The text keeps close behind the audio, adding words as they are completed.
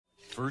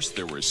First,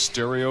 there were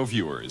stereo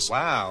viewers.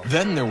 Wow.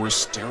 Then there were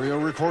stereo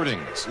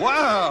recordings.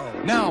 Wow.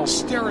 Now,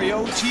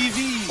 stereo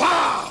TV.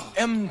 Wow.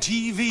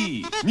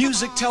 MTV.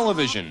 Music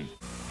television.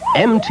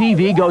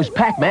 MTV goes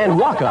Pac-Man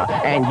Waka,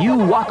 and you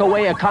walk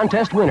away a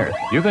contest winner.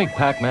 You think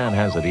Pac-Man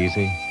has it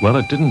easy? Well,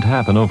 it didn't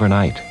happen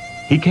overnight.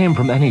 He came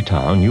from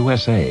Anytown,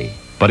 USA,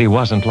 but he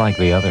wasn't like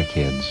the other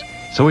kids.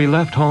 So he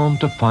left home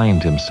to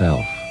find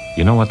himself.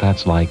 You know what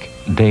that's like?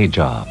 Day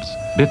jobs,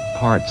 bit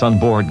parts on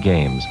board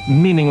games,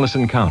 meaningless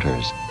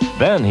encounters.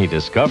 Then he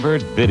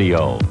discovered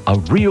video, a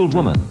real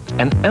woman,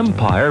 an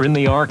empire in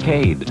the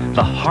arcade,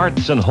 the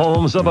hearts and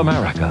homes of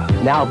America.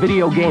 Now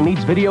Video Game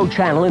meets Video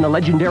Channel in a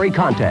legendary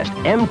contest.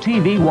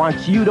 MTV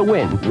wants you to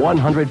win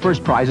 100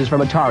 first prizes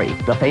from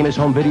Atari, the famous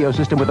home video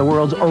system with the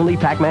world's only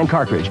Pac-Man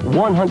cartridge.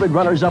 100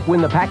 runners-up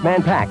win the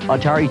Pac-Man Pack,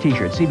 Atari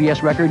t-shirt,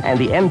 CBS record, and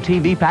the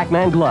MTV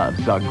Pac-Man glove.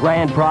 The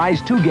grand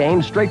prize, 2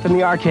 games straight from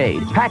the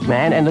arcade.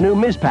 Pac-Man and the new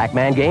Ms.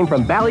 Pac-Man game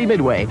from Bally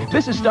Midway.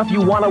 This is stuff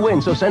you want to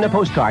win, so send a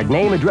postcard,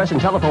 name, address,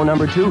 and telephone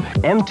number to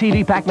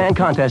MTV Pac-Man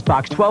Contest,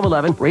 Box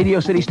 1211, Radio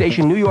City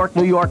Station, New York,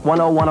 New York,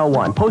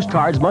 10101.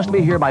 Postcards must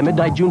be here by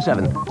midnight, June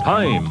 7th.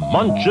 Time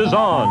munches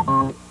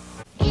on.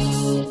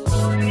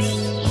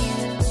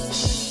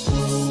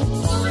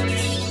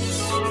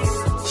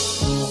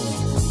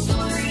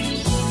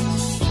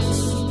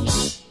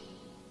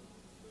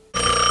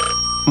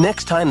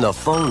 Next time the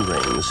phone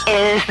rings.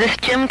 Is this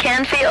Jim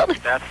Canfield?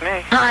 That's me.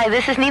 Hi,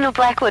 this is Nina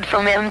Blackwood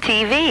from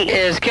MTV.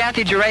 Is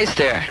Kathy Gerace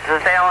there? Is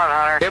this Alan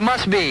Hunter? It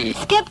must be.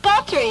 Skip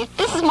Guthrie,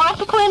 this is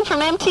Martha Quinn from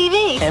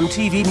MTV.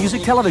 MTV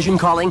Music Television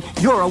calling.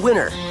 You're a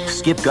winner.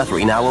 Skip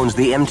Guthrie now owns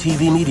the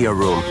MTV Media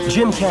Room.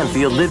 Jim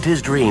Canfield lived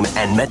his dream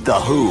and met The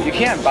Who. You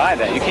can't buy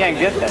that. You can't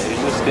get that. You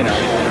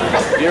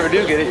just, if you ever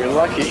do get it, you're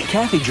lucky.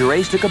 Kathy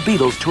Gerace took a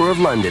Beatles tour of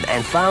London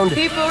and found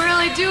people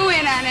really do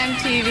win on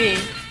MTV.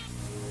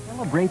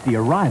 Celebrate the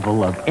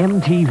arrival of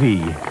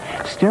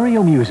MTV.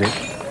 Stereo music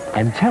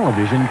and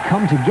television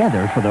come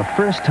together for the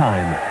first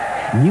time.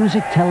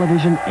 Music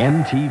Television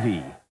MTV.